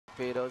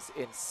Barbados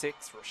in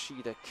 6,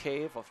 Rashida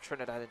Cave of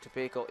Trinidad and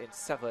Tobago in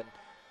 7,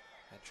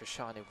 and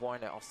Trishani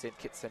Warner of St.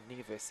 Kitts and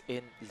Nevis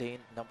in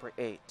lane number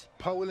 8.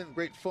 Powell in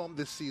great form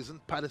this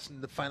season. Patterson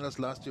in the finals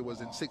last year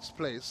was in 6th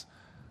place.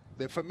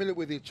 They're familiar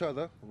with each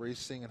other,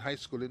 racing in high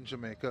school in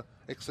Jamaica,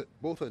 except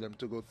both of them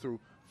to go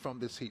through from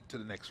this heat to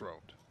the next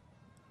round.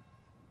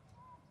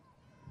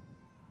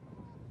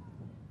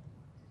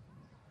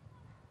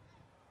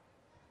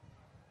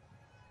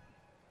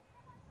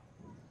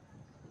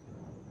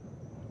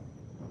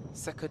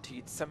 Second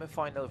heat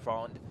semi-final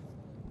round,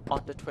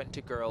 under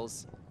 20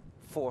 girls,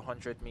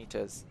 400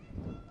 meters.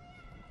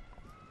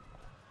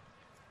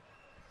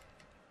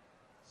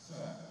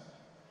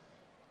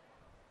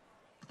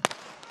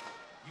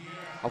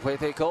 Away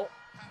they go.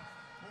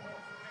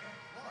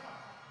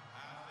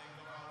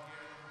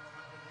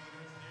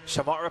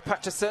 Shamara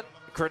Patterson,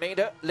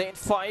 Grenada, lane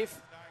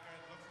 5,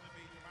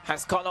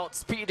 has gone out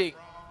speeding.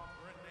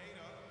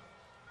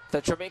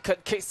 The Jamaican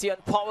CEEN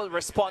Powell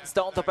responds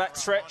down the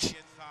backstretch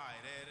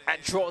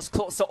and draws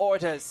closer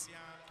orders.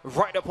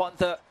 Right up on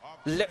the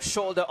left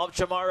shoulder of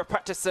Jamara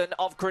Patterson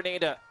of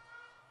Grenada.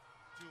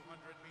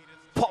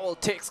 Powell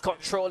takes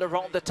control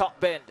around the top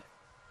bend.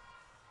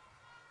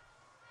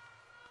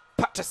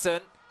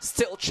 Patterson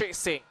still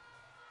chasing.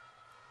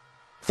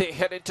 They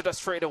head into the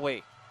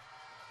straightaway.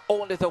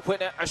 Only the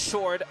winner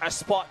assured a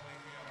spot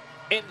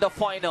in the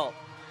final.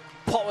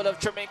 Powell of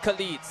Jamaica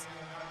leads.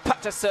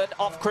 Patterson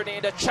of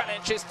Grenada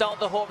challenges down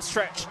the home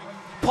stretch.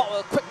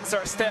 Powell quickens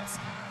her steps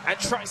and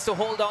tries to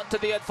hold on to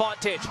the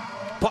advantage.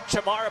 But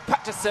Jamara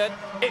Patterson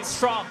is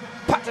strong.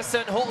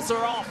 Patterson holds her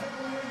off.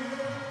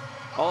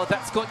 Oh,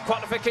 that's good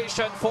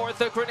qualification for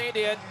the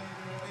Grenadian.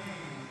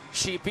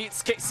 She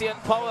beats CEEN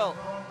Powell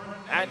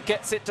and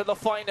gets into the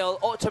final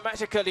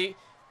automatically.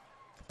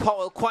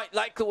 Powell quite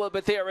likely will be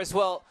there as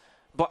well,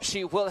 but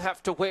she will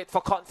have to wait for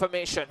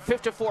confirmation.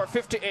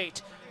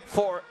 54-58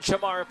 for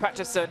Jamara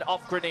Patterson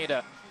of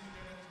Grenada.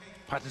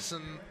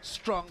 Patterson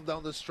strong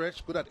down the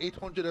stretch, good at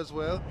 800 as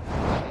well.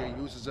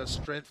 He uses her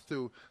strength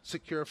to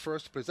secure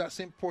first place. That's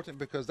important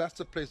because that's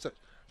the place that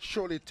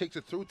surely takes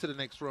it through to the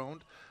next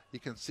round. You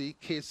can see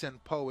CEEN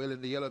Powell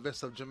in the yellow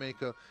vest of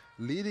Jamaica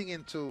leading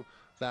into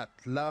that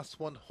last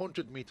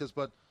 100 meters,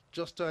 but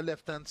just to her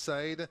left-hand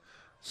side,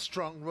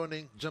 strong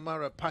running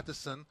Jamara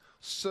Patterson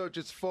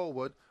surges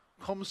forward,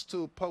 comes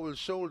to Powell's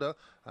shoulder,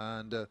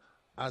 and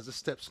as the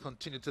steps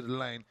continue to the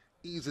line,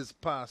 eases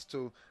past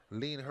to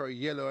lean her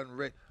yellow and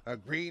red,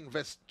 green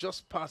vest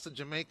just past the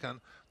Jamaican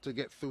to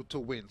get through to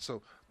win.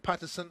 So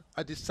Patterson,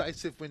 a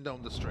decisive win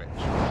down the stretch.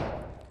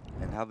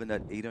 And having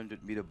that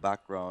 800-meter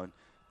background,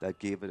 that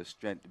gave her the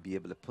strength to be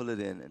able to pull it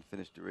in and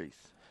finish the race.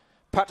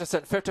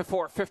 Patterson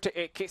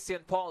 54-58, CEEN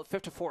Powell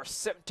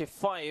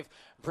 54-75,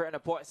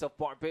 Brenna Boyce of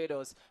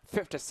Barbados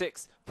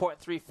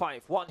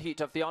 56.35. One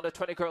heat of the under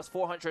 20 girls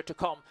 400 to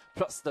come,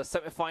 plus the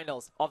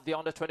semi-finals of the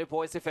under 20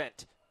 boys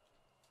event.